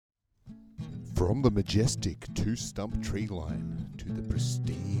From the majestic two-stump tree line to the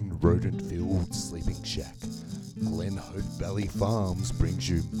pristine rodent-filled sleeping shack, Glen Hope Valley Farms brings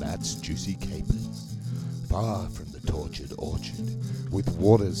you Matt's Juicy Capers. Far from the tortured orchard, with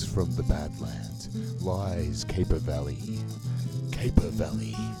waters from the Badlands, lies Caper Valley. Caper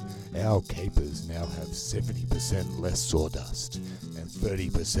Valley. Our capers now have 70% less sawdust and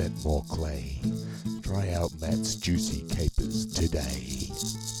 30% more clay. Try out Matt's Juicy Capers today.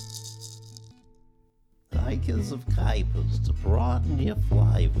 Acres of capers to brighten your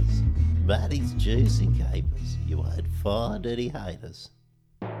flavours. Matty's Juicy Capers. You won't find any haters.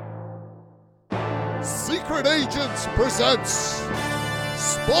 Secret Agents presents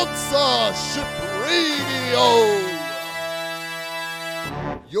Sponsorship Radio.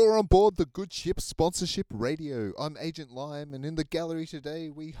 You're on board the Good Ship Sponsorship Radio. I'm Agent Lime, and in the gallery today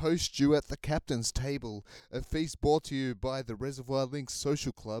we host you at the Captain's Table, a feast brought to you by the Reservoir Links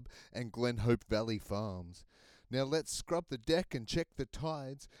Social Club and Glen Hope Valley Farms. Now let's scrub the deck and check the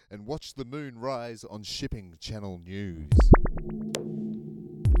tides and watch the moon rise on Shipping Channel News.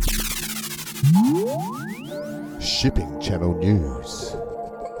 Shipping Channel News.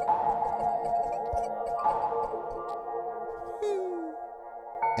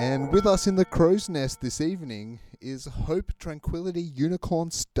 And with us in the crow's nest this evening is Hope Tranquility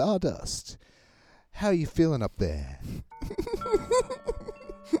Unicorn Stardust. How are you feeling up there?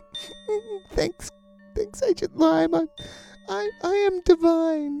 Thanks, Agent Lime. I am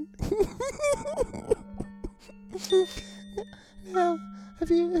divine. Now, have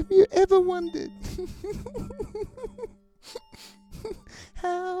you ever wondered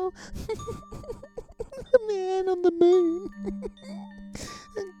how the man on the moon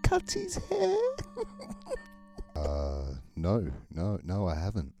cuts his hair? No, I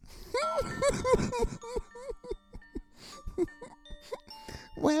haven't.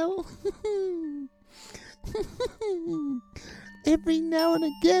 Well, every now and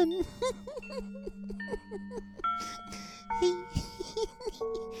again, he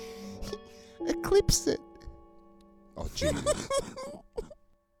eclipses it. Oh, gee.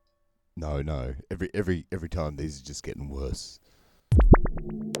 No. Every time these are just getting worse.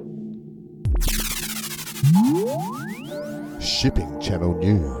 Shipping Channel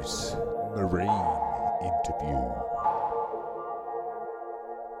News. Marine interview.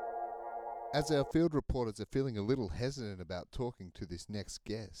 As our field reporters are feeling a little hesitant about talking to this next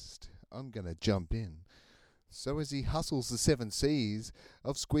guest, I'm going to jump in. So as he hustles the 7 seas,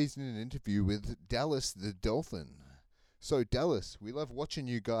 I've squeezed in an interview with Dallas the Dolphin. So Dallas, we love watching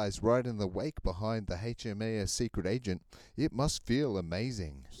you guys ride in the wake behind the HMAS Secret Agent. It must feel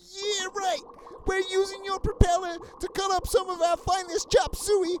amazing. Yeah, right. We're using your propeller to cut up some of our finest chop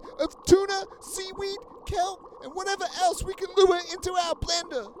suey of tuna, seaweed, kelp, and whatever else we can lure into our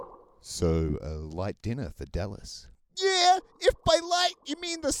blender. So, a light dinner for Dallas. Yeah, if by light you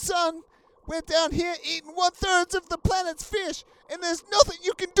mean the sun. We're down here eating 1/3 of the planet's fish, and there's nothing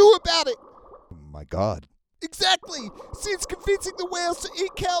you can do about it. My God. Exactly. Since convincing the whales to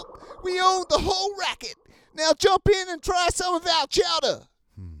eat kelp, we own the whole racket. Now jump in and try some of our chowder.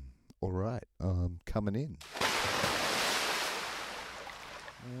 All right, coming in.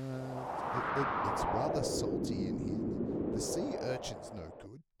 It's rather salty in here. The sea urchin's no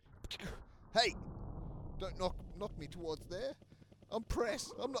good. Hey, don't knock me towards there. I'm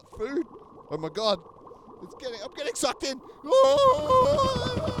pressed. I'm not food. Oh my God, I'm getting sucked in.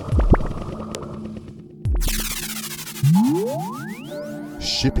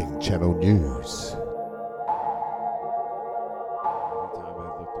 Shipping Channel News.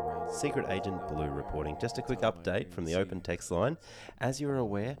 Secret Agent Blue reporting. Just a quick update from the open text line. As you're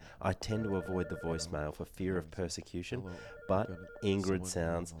aware, I tend to avoid the voicemail for fear of persecution, but Ingrid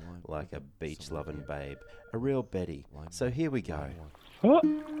sounds like a beach-loving babe, a real Betty. So here we go. What?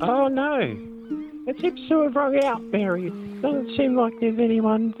 Oh no, it seems to have rung out, Mary. It doesn't seem like there's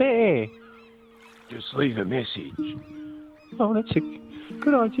anyone there. Just leave a message. Oh, that's a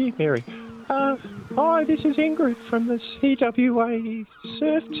good idea, Mary. Hi, this is Ingrid from the CWA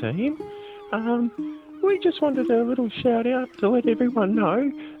surf team. We just wanted a little shout out to let everyone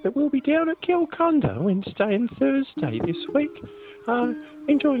know that we'll be down at Kilcunda Wednesday and Thursday this week,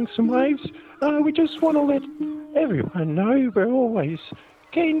 enjoying some waves. We just want to let everyone know we're always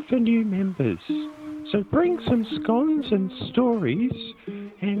keen for new members. So bring some scones and stories,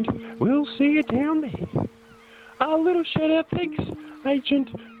 and we'll see you down there. A little shout out, thanks,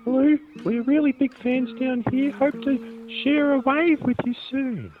 Agent Blue. We're really big fans down here. Hope to share a wave with you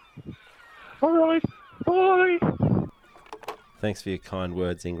soon. All right, bye. Thanks for your kind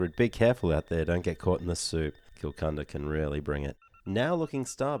words, Ingrid. Be careful out there. Don't get caught in the soup. Kilcunda can really bring it. Now looking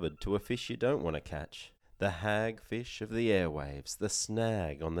starboard to a fish you don't want to catch. The hagfish of the airwaves, the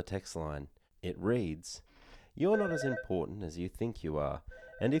snag on the text line. It reads, "You're not as important as you think you are,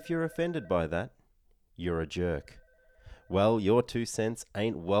 and if you're offended by that, you're a jerk." Well, your 2 cents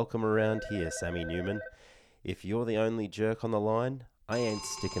ain't welcome around here, Sammy Newman. If you're the only jerk on the line, I ain't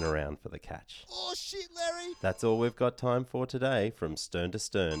sticking around for the catch. Oh shit, Larry! That's all we've got time for today from Stern to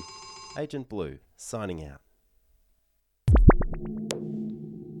Stern. Agent Blue, signing out.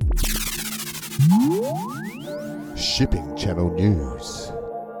 Shipping Channel News.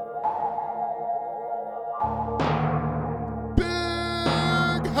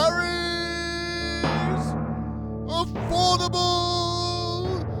 Big Harry's Affordable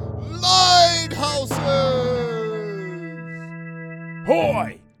Lighthouses!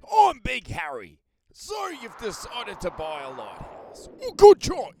 Hi, I'm Big Harry. So you've decided to buy a lighthouse. Well, good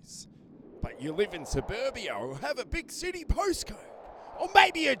choice. But you live in suburbia or have a big city postcode. Or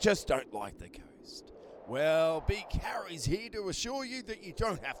maybe you just don't like the coast. Well, Big Harry's here to assure you that you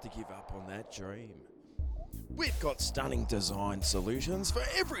don't have to give up on that dream. We've got stunning design solutions for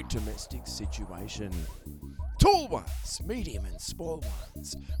every domestic situation. Tall ones, medium and small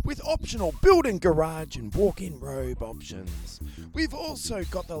ones, with optional built-in garage and walk-in robe options. We've also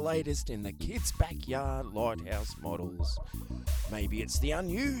got the latest in the kids' backyard lighthouse models. Maybe it's the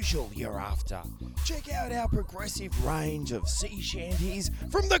unusual you're after. Check out our progressive range of sea shanties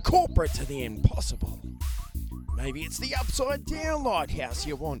from the corporate to the impossible. Maybe it's the upside-down lighthouse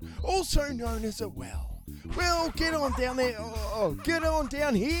you want, also known as a well. Well, get on down there, get on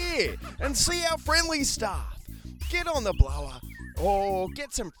down here and see our friendly staff. Get on the blower, or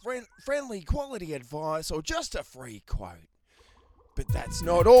get some friendly quality advice, or just a free quote. But that's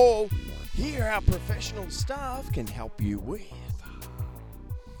not all. Here our professional staff can help you with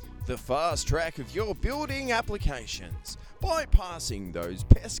the fast track of your building applications, bypassing those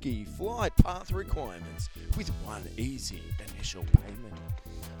pesky flight path requirements with one easy initial payment.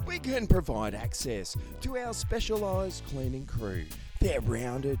 We can provide access to our specialised cleaning crew. They're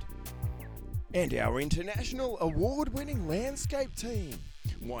rounded. And our international award-winning landscape team.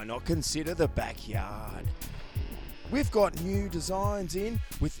 Why not consider the backyard? We've got new designs in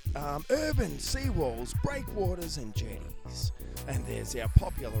with urban seawalls, breakwaters and jetties. And there's our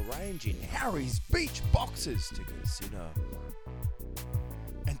popular range in Harry's Beach boxes to consider.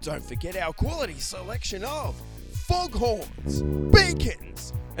 And don't forget our quality selection of foghorns,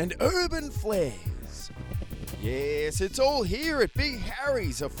 beacons and urban flares. Yes, it's all here at Big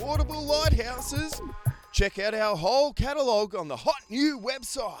Harry's Affordable Lighthouses. Check out our whole catalogue on the hot new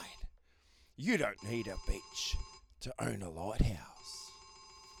website. You don't need a beach to own a lighthouse.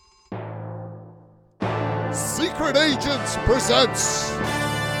 Secret Agents presents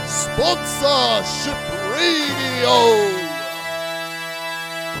Sponsorship Radio.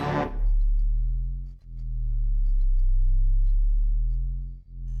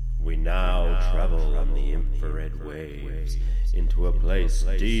 We now travel on the infrared waves into a place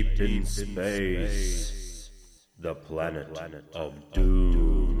deep in space, the planet of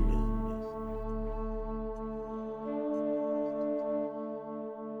Dune.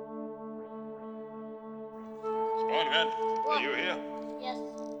 Spider-Man, are you here? Yes.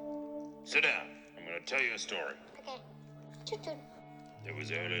 Sit down. I'm going to tell you a story. Okay. Choo-choo. It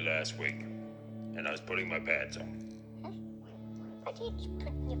was early last week, and I was putting my pants on. Why did you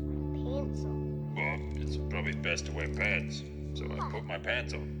put your pants on? Well, it's probably best to wear pants, so I put my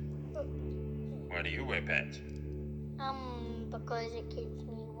pants on. Why do you wear pants? Because it keeps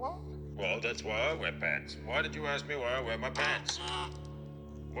me warm. Well, that's why I wear pants. Why did you ask me why I wear my pants?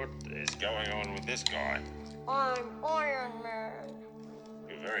 What is going on with this guy? I'm Iron Man.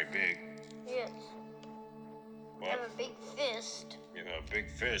 You're very big. Yes. I What? have a big fist. You got a big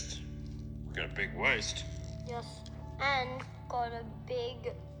fist. You got a big waist. Yes. And got a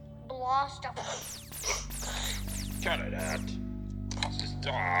big blaster. Cut it out.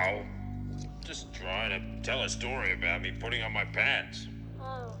 Just trying to tell a story about me putting on my pants.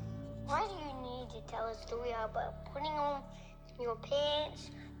 Oh. Why do you need to tell a story about putting on your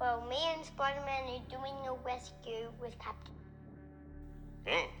pants while me and Spider-Man are doing a rescue with Captain?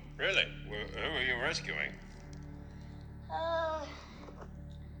 Oh, really? Who are you rescuing?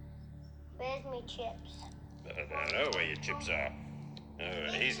 Where's me chips? I know where your chips are.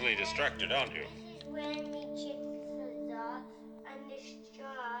 Easily distracted, aren't you? This is where me chips are, and this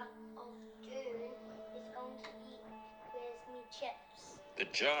jar of doom is going to eat where's me chips. The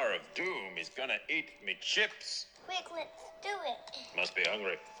jar of doom is gonna eat me chips. Quick, let's do it. Must be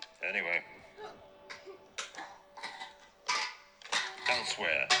hungry. Anyway.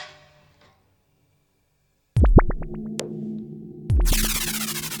 Elsewhere.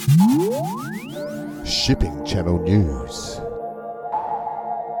 Shipping Channel News.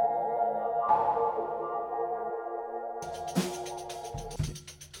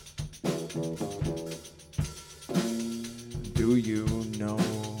 Do you know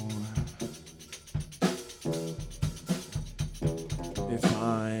if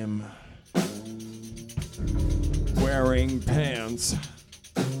I'm wearing pants?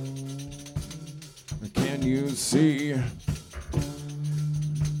 Can you see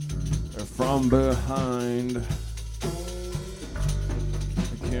from behind?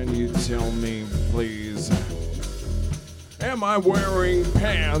 Can you tell me, please? Am I wearing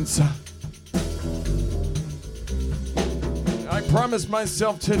pants? I promised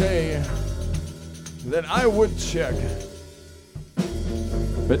myself today that I would check.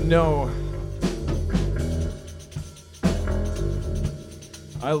 But no.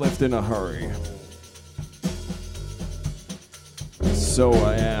 I left in a hurry. So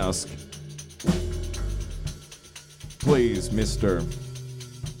I ask, please, mister,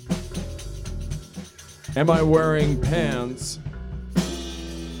 am I wearing pants?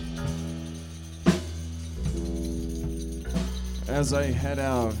 As I head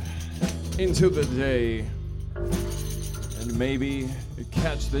out into the day and maybe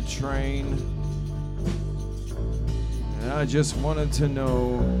catch the train, and I just wanted to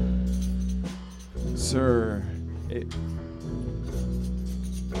know, sir,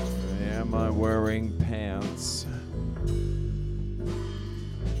 am I wearing pants?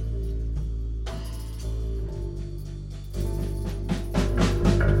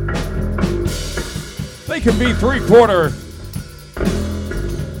 They can be 3/4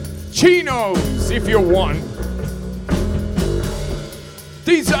 chinos if you want.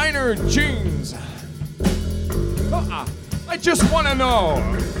 Designer jeans. I just want to know,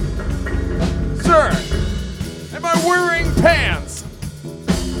 sir, am I wearing pants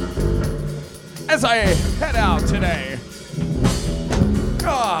as I head out today?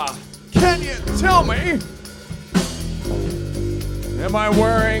 Can you tell me? Am I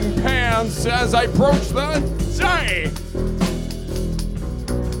wearing pants as I approach the day?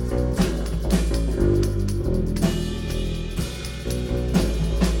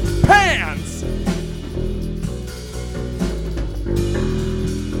 Pants!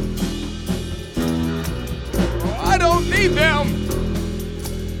 I don't need them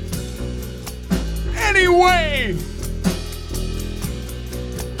anyway.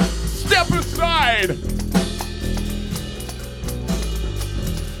 Step aside.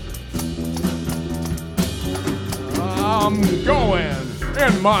 I'm going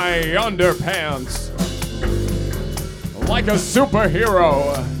in my underpants like a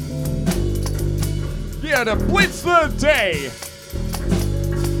superhero. Yeah, to blitz the day.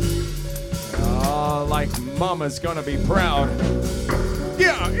 Like mama's gonna be proud.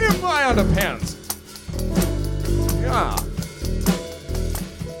 Yeah, in my underpants. Yeah.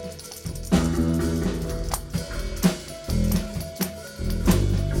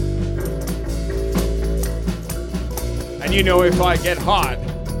 And you know, if I get hot,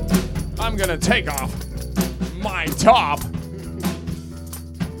 I'm gonna take off my top.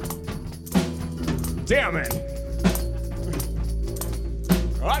 Damn it.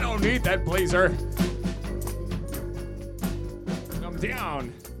 I don't need that blazer. I'm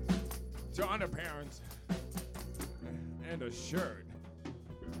down to underpants and a shirt.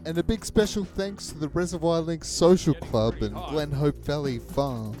 And a big special thanks to the Reservoir Link Social Club and Glen Hope Valley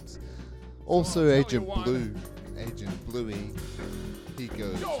Farms. Also Agent Blue, Agent Bluey, he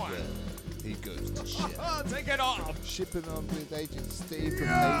goes to ship. Take it off. Shipping on with Agent Steve from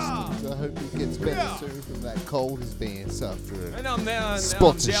Hastings. I hope he gets better soon from that cold he's been suffering. And I'm down,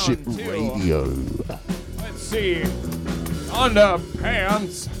 Sponsorship down to, Radio. Let's see.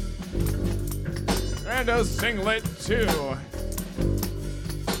 Underpants. And a singlet too.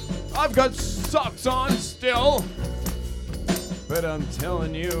 I've got socks on still. But I'm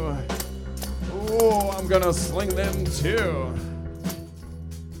telling you, I'm gonna sling them too.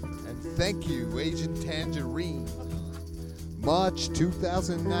 Thank you, Agent Tangerine. March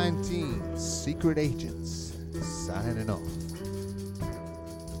 2019, Secret Agents, signing off.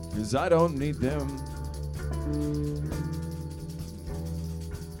 'Cause I don't need them.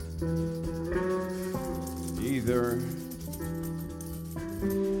 Either.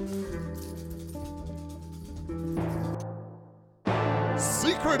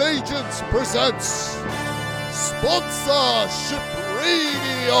 Secret Agents presents Sponsorship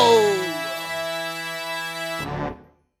Radio.